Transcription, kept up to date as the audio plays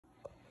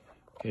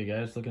Okay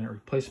guys, looking at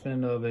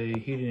replacement of a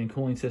heating and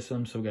cooling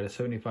system. So we got a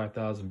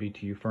 75,000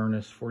 BTU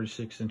furnace,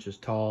 46 inches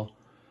tall,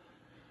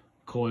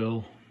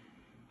 coil,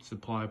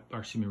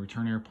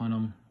 return air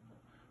plenum,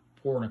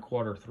 4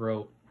 1/4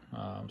 throat.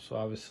 So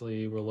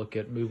obviously we'll look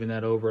at moving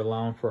that over,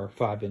 allowing for our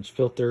 5-inch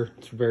filter.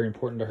 It's very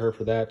important to her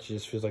for that. She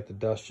just feels like the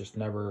dust just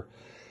never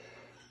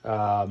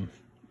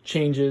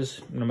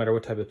changes, no matter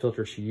what type of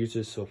filter she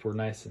uses. So if we're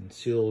nice and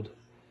sealed,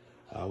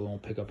 we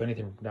won't pick up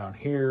anything from down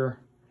here.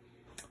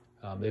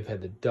 They've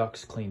had the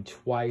ducts cleaned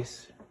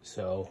twice,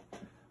 so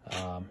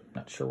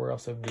not sure where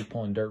else I would be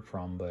pulling dirt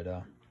from, but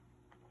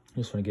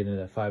just want to get into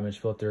that 5-inch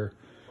filter.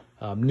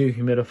 New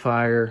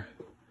humidifier.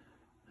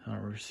 I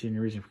don't really see any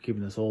reason for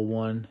keeping this old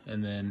one,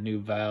 and then new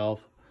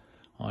valve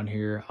on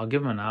here. I'll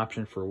give them an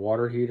option for a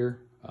water heater.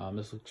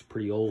 This looks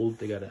pretty old.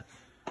 They got a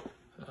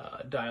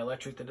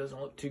dielectric that doesn't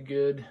look too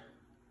good.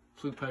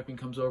 Flue piping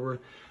comes over.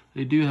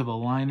 They do have a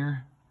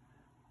liner,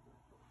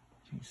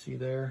 as you can see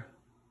there.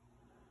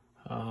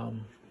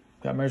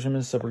 Got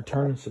measurements of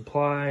return and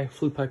supply.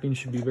 Flue piping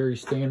should be very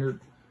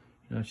standard.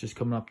 You know, it's just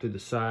coming up through the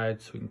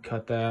side, so we can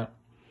cut that.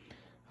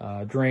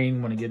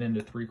 Drain, want to get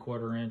into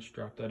 3/4 inch,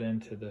 drop that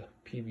into the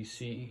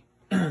PVC.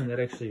 That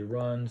actually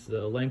runs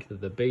the length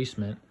of the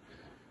basement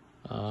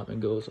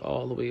and goes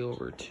all the way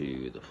over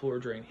to the floor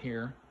drain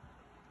here.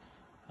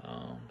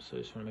 So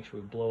just want to make sure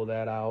we blow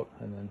that out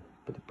and then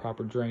put the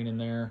proper drain in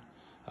there.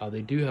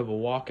 They do have a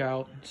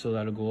walkout, so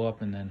that'll go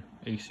up, and then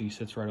AC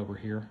sits right over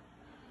here.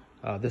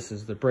 This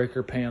is the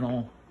breaker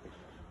panel.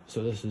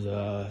 So this is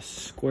a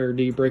square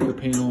D breaker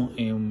panel,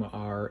 and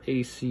our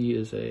AC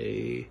is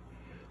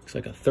looks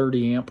like a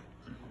 30 amp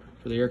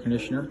for the air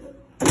conditioner.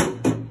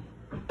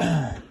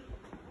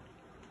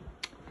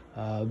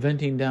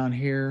 Venting down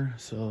here,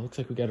 so it looks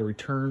like we got a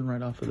return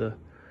right off the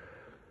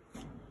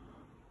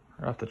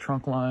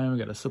trunk line. We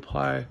got a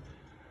supply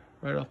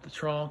right off the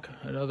trunk,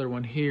 another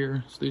one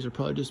here. So these are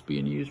probably just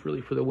being used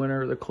really for the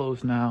winter. They're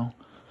closed now.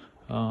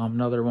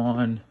 Another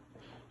one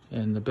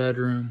in the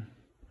bedroom,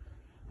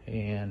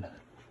 and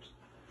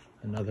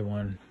another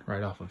one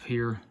right off of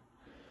here.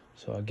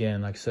 So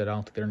again, like I said, I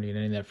don't think they're needing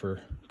any of that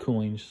for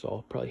cooling, just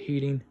all probably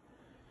heating.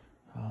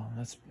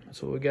 That's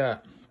what we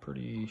got.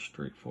 Pretty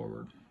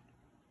straightforward.